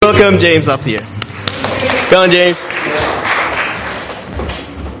welcome James up here. Go on, James.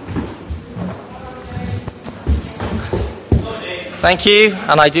 Thank you,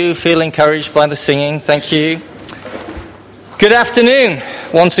 and I do feel encouraged by the singing. Thank you. Good afternoon,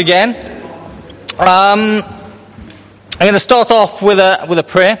 once again. I'm going to start off with a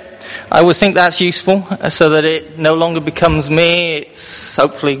prayer. I always think that's useful, so that it no longer becomes me. It's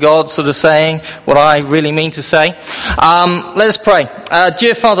hopefully God sort of saying what I really mean to say. Let us pray.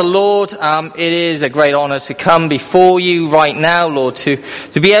 Dear Father, Lord, it is a great honor to come before you right now, Lord, to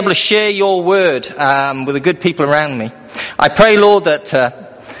be able to share your word with the good people around me. I pray, Lord, that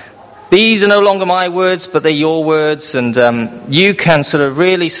these are no longer my words, but they're your words, and you can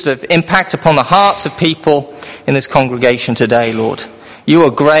really impact upon the hearts of people in this congregation today, Lord. You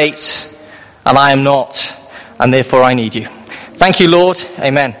are great, and I am not, and therefore I need you. Thank you, Lord.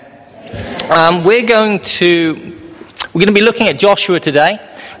 Amen. We're going to be looking at Joshua today.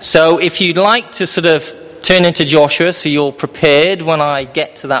 So if you'd like to turn into Joshua, so you're prepared when I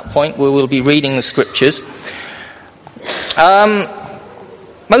get to that point where we'll be reading the scriptures.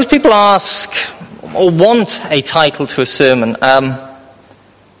 Most people ask or want a title to a sermon, and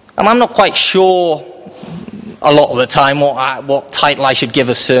I'm not quite sure a lot of the time what title I should give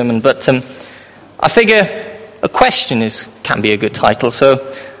a sermon, but I figure a question can be a good title.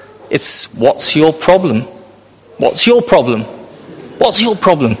 So it's, what's your problem? What's your problem? What's your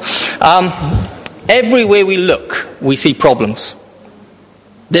problem? Everywhere we look, we see problems.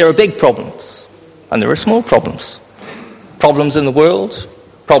 There are big problems, and there are small problems. Problems in the world,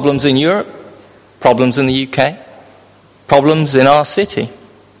 problems in Europe, problems in the UK, problems in our city,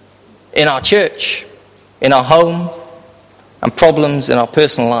 in our church, in our home, and problems in our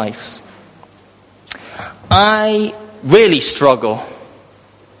personal lives. I really struggle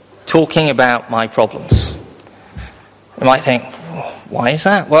talking about my problems. You might think, why is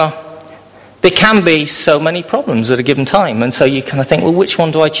that? Well, there can be so many problems at a given time, and so you kind of think, well, which one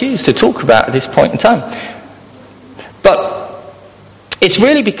do I choose to talk about at this point in time? But it's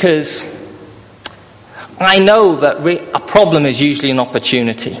really because I know that a problem is usually an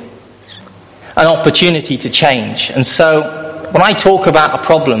opportunity to change. And so when I talk about a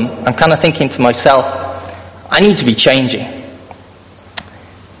problem, I'm kind of thinking to myself, I need to be changing.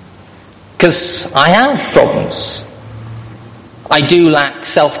 Because I have problems. I do lack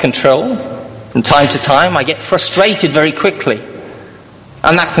self-control. From time to time, I get frustrated very quickly.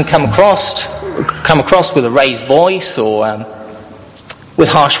 And that can come across with a raised voice or with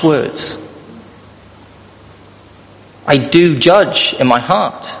harsh words. I do judge in my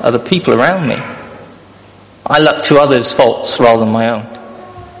heart other people around me. I look to others' faults rather than my own.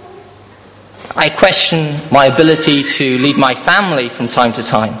 I question my ability to lead my family from time to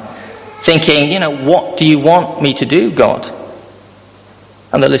time, thinking, what do you want me to do, God?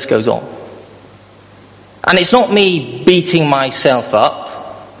 And the list goes on. And it's not me beating myself up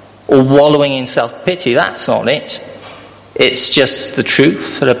or wallowing in self-pity. That's not it. It's just the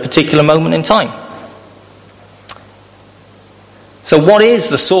truth at a particular moment in time. So what is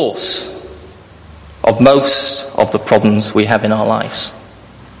the source of most of the problems we have in our lives?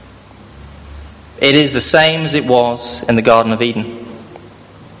 It is the same as it was in the Garden of Eden.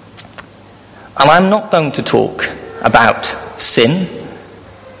 And I'm not going to talk about sin,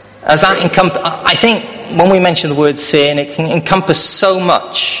 as that I think when we mention the word sin, it can encompass so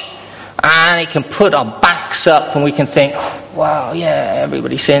much, and it can put our backs up and we can think, wow, yeah,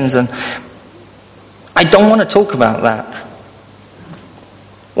 everybody sins. And I don't want to talk about that.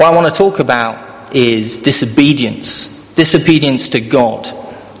 What I want to talk about is disobedience to God.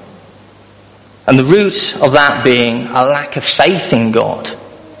 And the root of that being a lack of faith in God.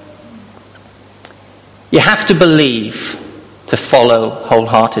 You have to believe to follow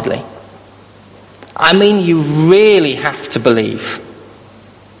wholeheartedly. I mean, you really have to believe.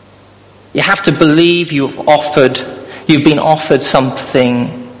 You have to believe you've been offered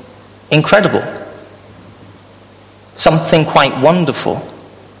something incredible. Something quite wonderful.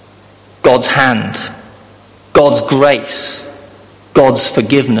 God's hand, God's grace, God's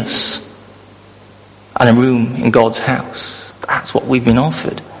forgiveness, and a room in God's house. That's what we've been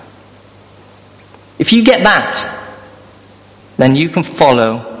offered. If you get that, then you can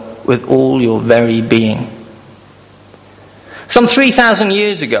follow with all your very being. Some 3,000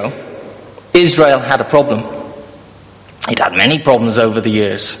 years ago, Israel had a problem. It had many problems over the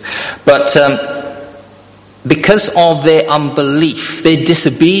years. But because of their unbelief, their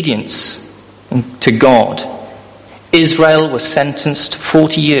disobedience to God, Israel was sentenced to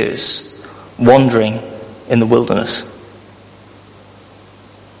 40 years wandering in the wilderness.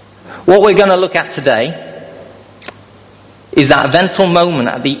 What we're going to look at today is that eventful moment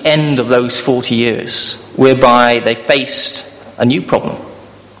at the end of those 40 years whereby they faced a new problem.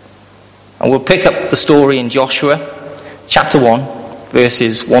 And we'll pick up the story in Joshua chapter 1,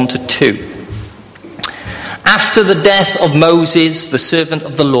 verses 1 to 2. After the death of Moses, the servant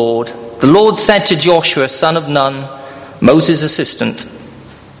of the Lord said to Joshua, son of Nun, Moses' assistant,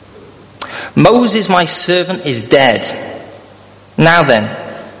 Moses, my servant, is dead. Now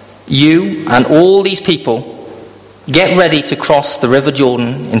then, you and all these people, get ready to cross the river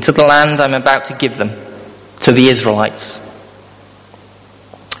Jordan into the land I'm about to give them, to the Israelites.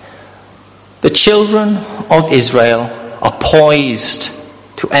 The children of Israel are poised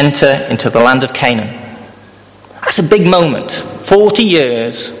to enter into the land of Canaan. That's a big moment. 40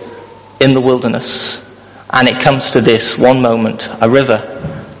 years in the wilderness. And it comes to this one moment, a river.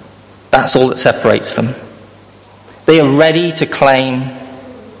 That's all that separates them. They are ready to claim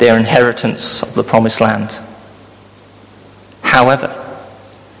their inheritance of the promised land. However,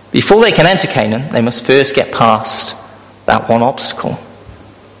 before they can enter Canaan, they must first get past that one obstacle,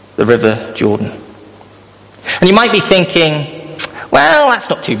 the river Jordan. And you might be thinking, well, that's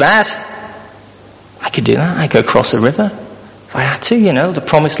not too bad. I could do that. I could cross a river if I had to, the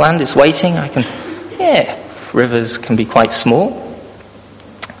promised land is waiting. Rivers can be quite small.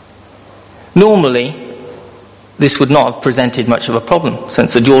 Normally, this would not have presented much of a problem,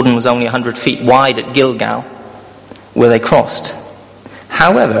 since the Jordan was only 100 feet wide at Gilgal, where they crossed.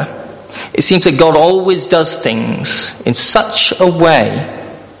 However, it seems that God always does things in such a way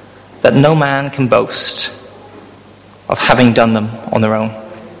that no man can boast of having done them on their own.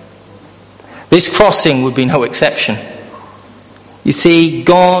 This crossing would be no exception. You see,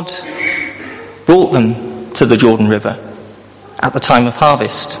 God brought them to the Jordan River at the time of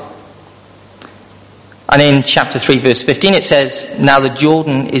harvest. And in chapter 3, verse 15, it says, now the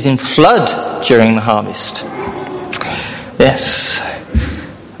Jordan is in flood during the harvest. Yes.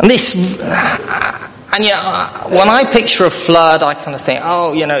 And this, when I picture a flood, I kind of think,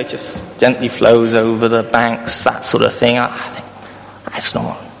 it just gently flows over the banks, that sort of thing. I think it's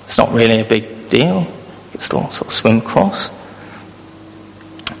not really a big deal. You can still sort of swim across.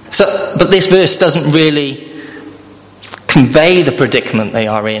 But this verse doesn't really convey the predicament they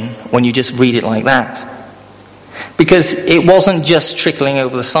are in when you just read it like that. Because it wasn't just trickling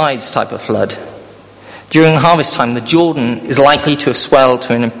over the sides type of flood. During harvest time, the Jordan is likely to have swelled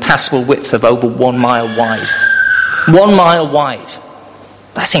to an impassable width of over 1 mile wide. 1 mile wide.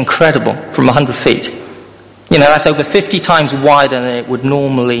 That's incredible from 100 feet. That's over 50 times wider than it would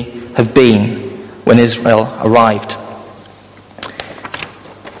normally have been when Israel arrived.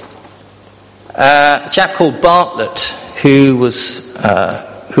 A chap called Bartlett, who was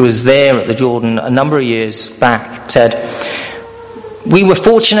there at the Jordan a number of years back, said, we were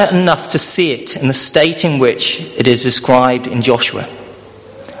fortunate enough to see it in the state in which it is described in Joshua,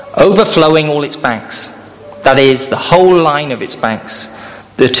 overflowing all its banks, that is, the whole line of its banks.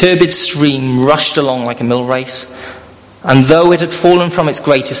 The turbid stream rushed along like a mill race, and though it had fallen from its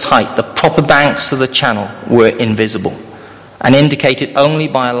greatest height, the proper banks of the channel were invisible, and indicated only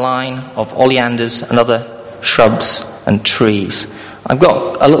by a line of oleanders and other shrubs and trees. I've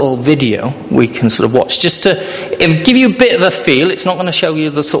got a little video we can sort of watch just to give you a bit of a feel. It's not going to show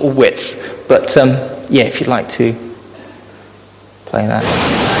you the sort of width, but if you'd like to play that.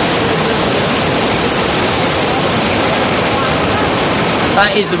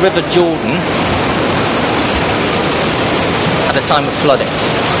 That is the River Jordan at a time of flooding.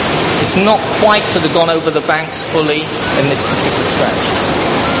 It's not quite sort of gone over the banks fully in this particular stretch.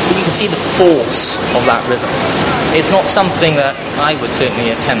 But you can see the force of that river. It's not something that I would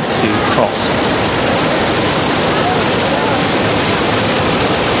certainly attempt to cross.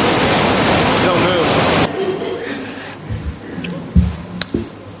 Don't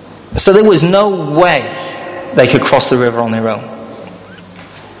move. So there was no way they could cross the river on their own.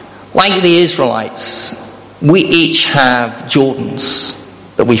 Like the Israelites, we each have Jordans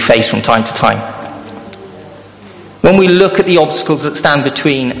that we face from time to time. When we look at the obstacles that stand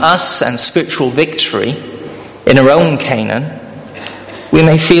between us and spiritual victory in our own Canaan, we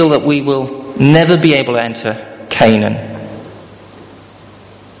may feel that we will never be able to enter Canaan.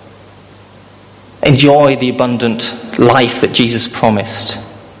 Enjoy the abundant life that Jesus promised.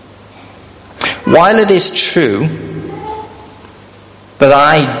 While it is true that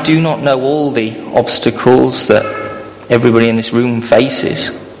I do not know all the obstacles that everybody in this room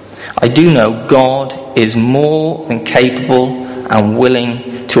faces, I do know God is more than capable and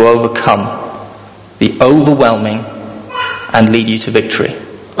willing to overcome the overwhelming and lead you to victory.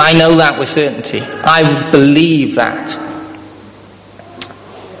 I know that with certainty. I believe that.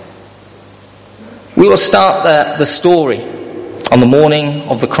 We will start the story on the morning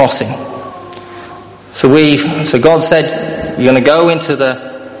of the crossing. So God said, you're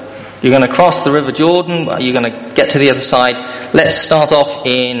going to cross the River Jordan, you're going to get to the other side. Let's start off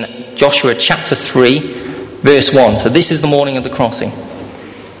in Joshua chapter 3, verse 1. So this is the morning of the crossing.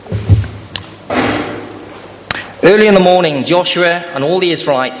 Early in the morning, Joshua and all the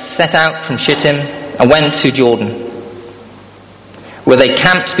Israelites set out from Shittim and went to Jordan, where they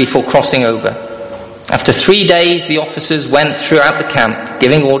camped before crossing over. After 3 days, the officers went throughout the camp,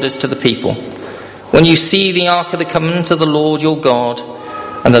 giving orders to the people. When you see the ark of the covenant of the Lord your God,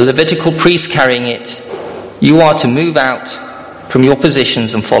 and the Levitical priests carrying it, you are to move out from your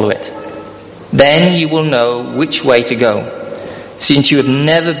positions and follow it. Then you will know which way to go, since you have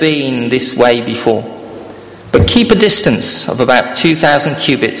never been this way before. But keep a distance of about 2,000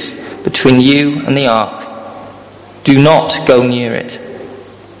 cubits between you and the ark. Do not go near it.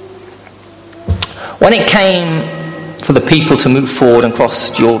 When it came for the people to move forward and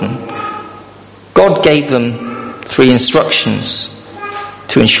cross Jordan, God gave them 3 instructions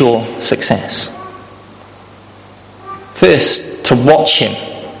to ensure success. First, to watch Him,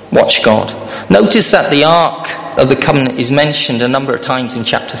 watch God. Notice that the Ark of the Covenant is mentioned a number of times in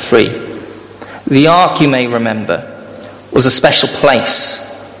chapter 3. The Ark, you may remember, was a special place,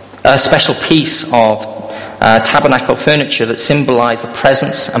 a special piece of tabernacle furniture that symbolized the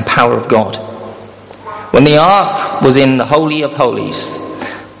presence and power of God. When the Ark was in the Holy of Holies,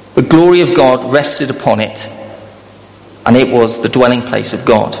 the glory of God rested upon it, and it was the dwelling place of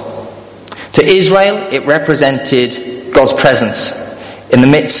God. To Israel, it represented God's presence in the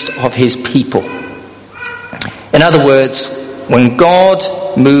midst of His people. In other words, when God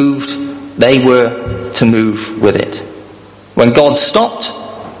moved, they were to move with it. When God stopped,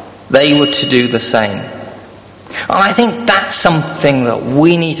 they were to do the same. And I think that's something that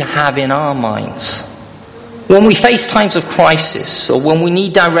we need to have in our minds. When we face times of crisis, or when we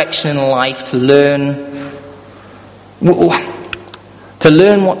need direction in life to learn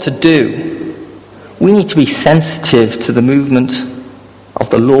what to do, we need to be sensitive to the movement of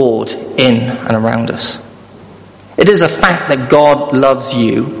the Lord in and around us. It is a fact that God loves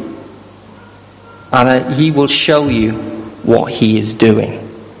you, and that He will show you what He is doing.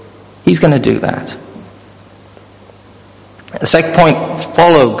 He's going to do that. The second point,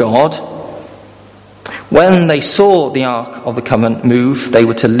 follow God. When they saw the Ark of the Covenant move, they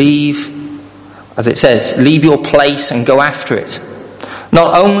were to leave, as it says, leave your place and go after it.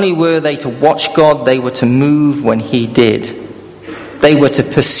 Not only were they to watch God, they were to move when He did. They were to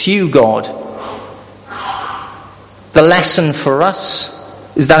pursue God. The lesson for us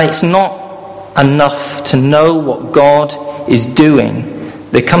is that it's not enough to know what God is doing.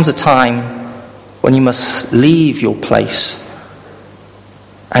 There comes a time when you must leave your place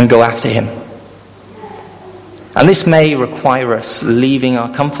and go after Him. And this may require us leaving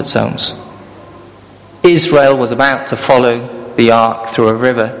our comfort zones. Israel was about to follow the ark through a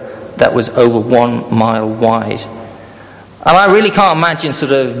river that was over 1 mile wide. And I really can't imagine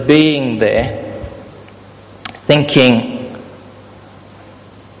sort of being there thinking,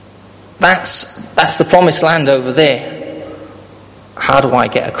 that's the promised land over there. How do I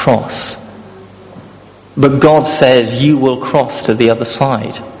get across? But God says you will cross to the other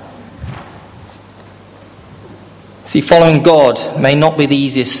side. See, following God may not be the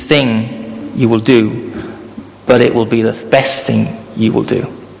easiest thing you will do, but it will be the best thing you will do.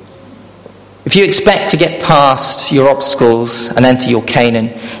 If you expect to get past your obstacles and enter your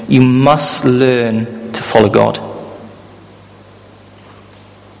Canaan, you must learn to follow God.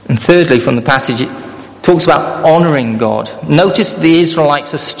 And thirdly, from the passage, it talks about honouring God. Notice the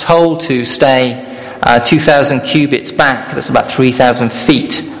Israelites are told to stay 2,000 cubits back, that's about 3,000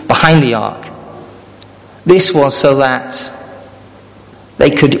 feet, behind the ark. This was so that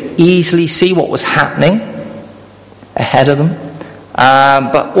they could easily see what was happening ahead of them.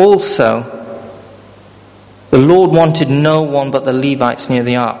 But also, the Lord wanted no one but the Levites near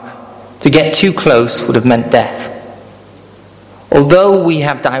the ark. To get too close would have meant death. Although we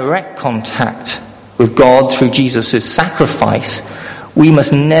have direct contact with God through Jesus' sacrifice, we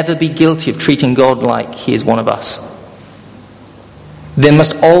must never be guilty of treating God like He is one of us. There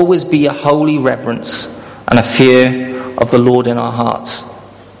must always be a holy reverence and a fear of the Lord in our hearts.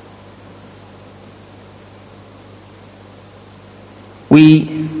 We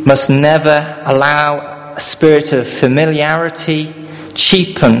must never allow a spirit of familiarity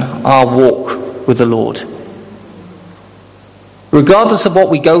cheapen our walk with the Lord. Regardless of what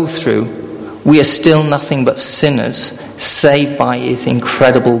we go through, we are still nothing but sinners saved by His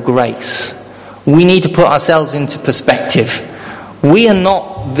incredible grace. We need to put ourselves into perspective. We are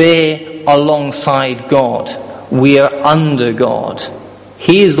not there alongside God. We are under God.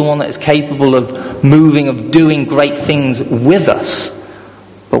 He is the one that is capable of moving, of doing great things with us.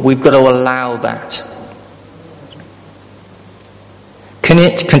 But we've got to allow that.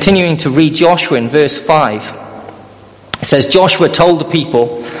 Continuing to read Joshua in verse 5. It says, Joshua told the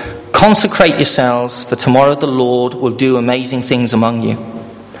people, consecrate yourselves, for tomorrow the Lord will do amazing things among you.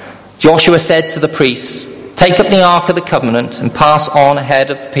 Joshua said to the priests, take up the Ark of the Covenant and pass on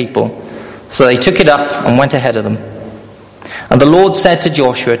ahead of the people. So they took it up and went ahead of them. And the Lord said to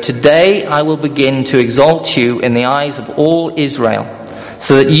Joshua, today I will begin to exalt you in the eyes of all Israel,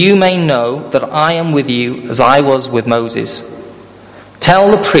 so that you may know that I am with you as I was with Moses.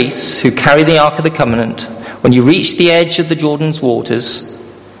 Tell the priests who carry the Ark of the Covenant, when you reach the edge of the Jordan's waters,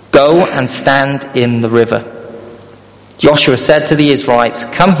 go and stand in the river. Joshua said to the Israelites,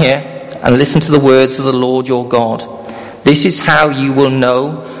 come here and listen to the words of the Lord your God. This is how you will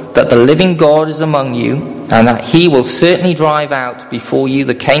know that the living God is among you, and that he will certainly drive out before you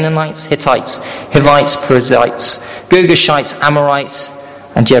the Canaanites, Hittites, Hivites, Perizzites, Girgashites, Amorites,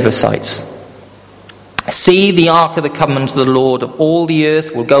 and Jebusites. See, the Ark of the Covenant of the Lord of all the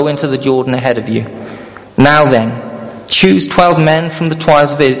earth will go into the Jordan ahead of you. Now then, choose 12 men from the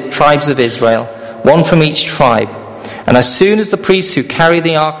tribes of Israel, one from each tribe. And as soon as the priests who carry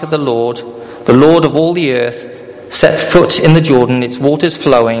the Ark of the Lord of all the earth, set foot in the Jordan, its waters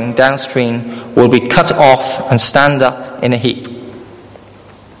flowing downstream will be cut off and stand up in a heap.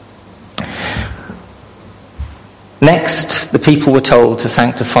 Next, the people were told to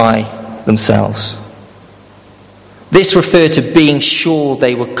sanctify themselves. This referred to being sure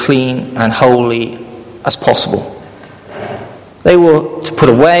they were clean and holy as possible. They were to put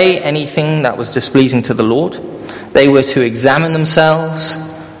away anything that was displeasing to the Lord. They were to examine themselves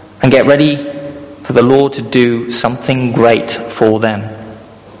and get ready for the Lord to do something great for them.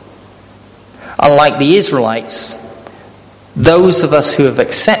 Unlike the Israelites, those of us who have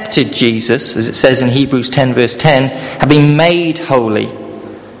accepted Jesus, as it says in Hebrews 10 verse 10, have been made holy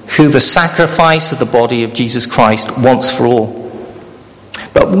through the sacrifice of the body of Jesus Christ once for all.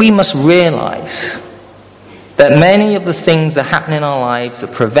 But we must realize that many of the things that happen in our lives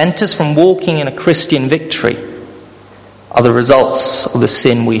that prevent us from walking in a Christian victory are the results of the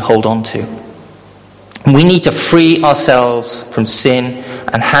sin we hold on to. We need to free ourselves from sin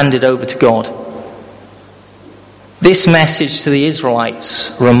and hand it over to God. This message to the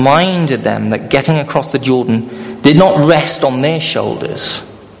Israelites reminded them that getting across the Jordan did not rest on their shoulders,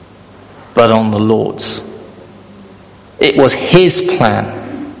 but on the Lord's. It was his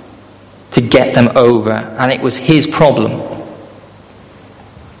plan to get them over, and it was his problem.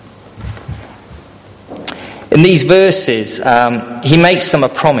 In these verses, he makes them a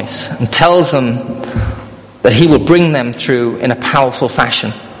promise and tells them that he will bring them through in a powerful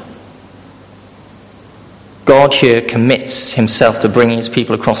fashion. God here commits himself to bringing his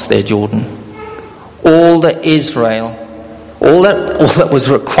people across their Jordan. All that was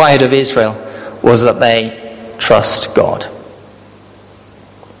required of Israel was that they trust God.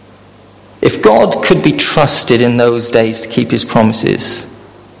 If God could be trusted in those days to keep his promises,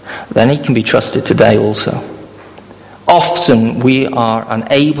 then he can be trusted today also. Often we are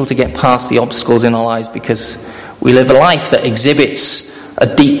unable to get past the obstacles in our lives because we live a life that exhibits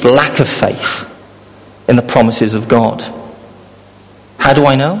a deep lack of faith in the promises of God. How do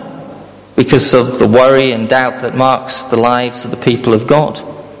I know? Because of the worry and doubt that marks the lives of the people of God.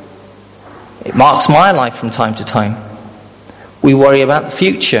 It marks my life from time to time. We worry about the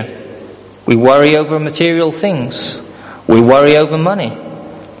future. We worry over material things. We worry over money.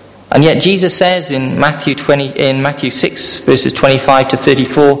 And yet Jesus says in Matthew 6 verses 25 to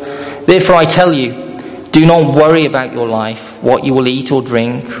 34, therefore I tell you, do not worry about your life, what you will eat or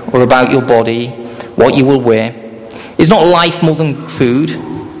drink, or about your body, what you will wear. Is not life more than food,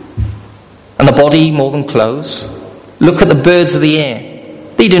 and the body more than clothes? Look at the birds of the air.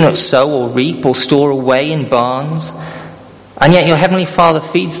 They do not sow or reap or store away in barns, and yet your heavenly Father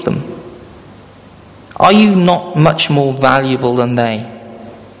feeds them. Are you not much more valuable than they?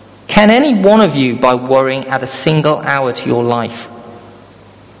 Can any one of you, by worrying, add a single hour to your life?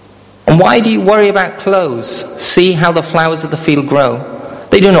 And why do you worry about clothes? See how the flowers of the field grow.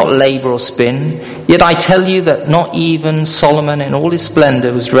 They do not labor or spin. Yet I tell you that not even Solomon in all his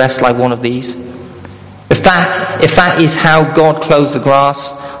splendor was dressed like one of these. If that is how God clothes the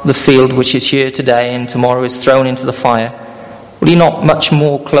grass of the field, which is here today and tomorrow is thrown into the fire, will he not much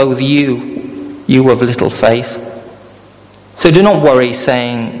more clothe you of little faith? So do not worry,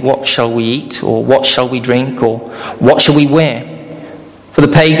 saying, what shall we eat, or what shall we drink, or what shall we wear? For the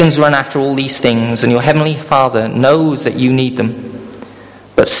pagans run after all these things, and your heavenly Father knows that you need them.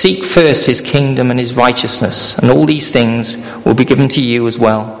 But seek first his kingdom and his righteousness, and all these things will be given to you as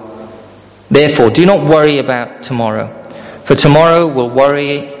well. Therefore, do not worry about tomorrow, for tomorrow will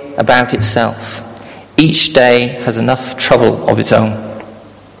worry about itself. Each day has enough trouble of its own.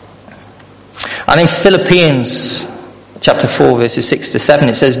 And in Philippians chapter 4, verses 6 to 7,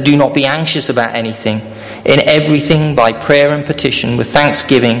 it says, do not be anxious about anything. In everything, by prayer and petition, with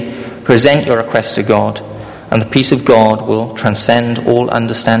thanksgiving, present your requests to God, and the peace of God will transcend all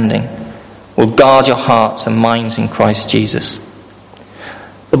understanding, will guard your hearts and minds in Christ Jesus.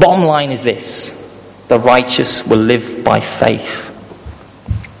 The bottom line is this: the righteous will live by faith.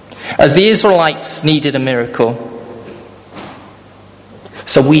 As the Israelites needed a miracle,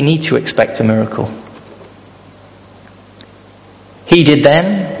 so we need to expect a miracle. He did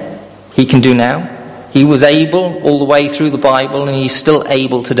then, he can do now. He was able all the way through the Bible, and he's still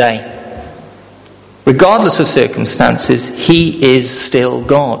able today. Regardless of circumstances, he is still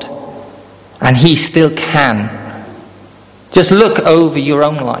God. And he still can. Just look over your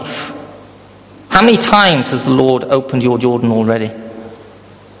own life. How many times has the Lord opened your Jordan already?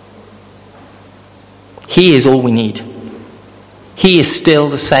 He is all we need. He is still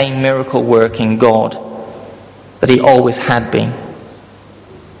the same miracle-working God that he always had been.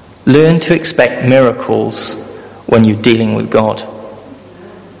 Learn to expect miracles when you're dealing with God.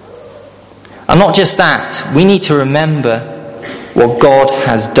 And not just that, we need to remember what God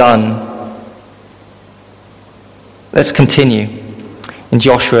has done. Let's continue in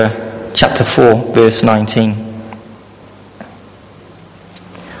Joshua chapter 4, verse 19.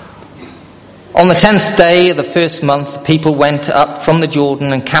 On the 10th day of the first month, the people went up from the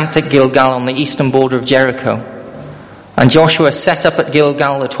Jordan and camped at Gilgal on the eastern border of Jericho. And Joshua set up at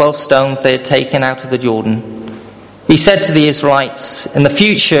Gilgal the 12 stones they had taken out of the Jordan. He said to the Israelites, in the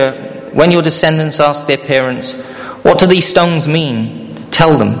future, when your descendants ask their parents, what do these stones mean?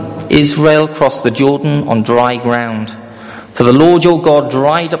 Tell them, Israel crossed the Jordan on dry ground. For the Lord your God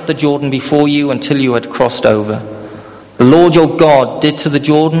dried up the Jordan before you until you had crossed over. The Lord your God did to the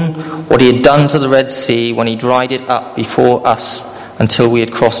Jordan what he had done to the Red Sea when he dried it up before us until we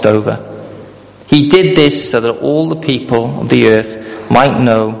had crossed over. He did this so that all the people of the earth might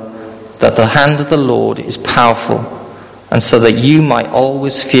know that the hand of the Lord is powerful, and so that you might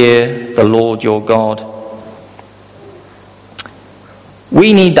always fear the Lord your God.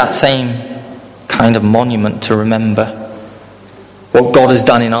 We need that same kind of monument to remember what God has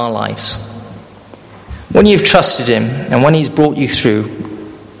done in our lives. When you've trusted him and when he's brought you through,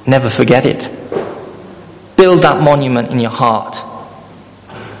 never forget it. Build that monument in your heart.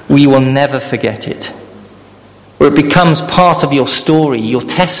 We will never forget it. Where it becomes part of your story, your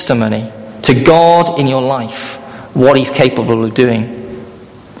testimony to God in your life, what he's capable of doing.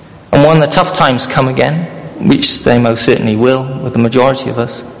 And when the tough times come again, which they most certainly will with the majority of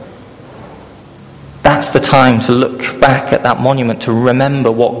us, that's the time to look back at that monument, to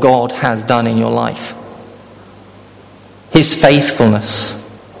remember what God has done in your life. His faithfulness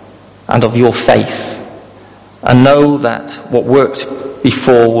and of your faith. And know that what worked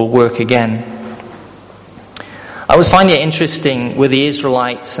before will work again. I always find it interesting with the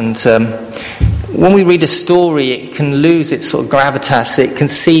Israelites, and when we read a story, it can lose its sort of gravitas. It can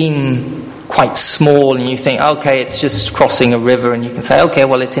seem quite small, and you think, okay, it's just crossing a river, and you can say, okay,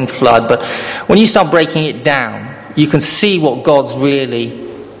 well, it's in flood. But when you start breaking it down, you can see what God's really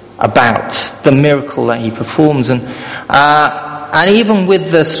about, the miracle that he performs. And even with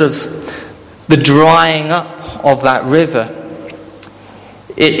the sort of the drying up of that river,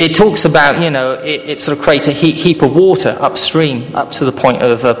 it talks about, it sort of creates a heap of water upstream, up to the point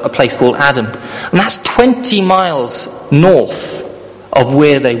of a place called Adam. And that's 20 miles north of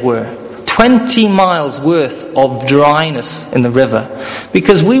where they were. 20 miles worth of dryness in the river.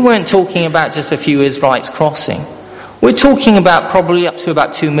 Because we weren't talking about just a few Israelites crossing. We're talking about probably up to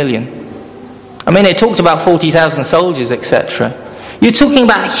about 2 million. I mean, it talked about 40,000 soldiers, etc. You're talking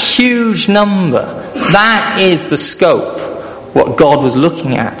about a huge number. That is the scope, what God was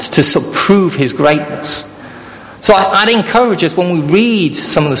looking at, to sort of prove his greatness. So I'd encourage us, when we read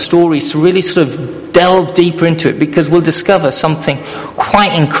some of the stories, to really sort of delve deeper into it, because we'll discover something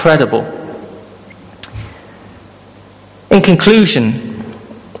quite incredible. In conclusion,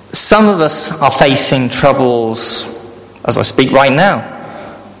 some of us are facing troubles as I speak right now.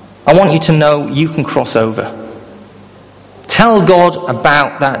 I want you to know you can cross over. Tell God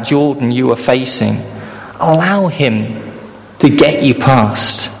about that Jordan you are facing. Allow him to get you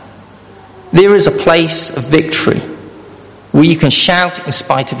past. There is a place of victory where you can shout in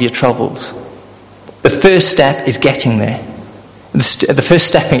spite of your troubles. The first step is getting there. The first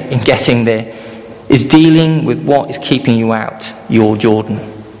step in getting there is dealing with what is keeping you out your Jordan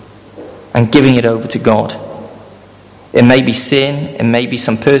and giving it over to God. It may be sin, it may be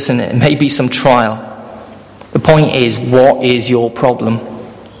some person, it may be some trial. The point is, what is your problem?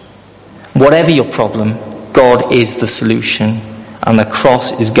 Whatever your problem, God is the solution, and the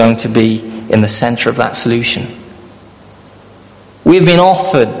cross is going to be in the center of that solution. We've been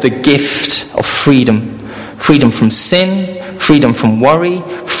offered the gift of freedom. Freedom from sin, freedom from worry,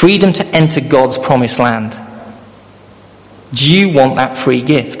 freedom to enter God's promised land. Do you want that free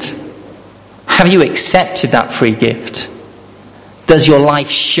gift? Have you accepted that free gift? Does your life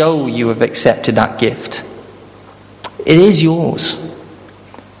show you have accepted that gift? It is yours,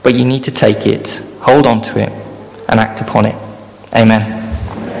 but you need to take it, hold on to it, and act upon it. Amen.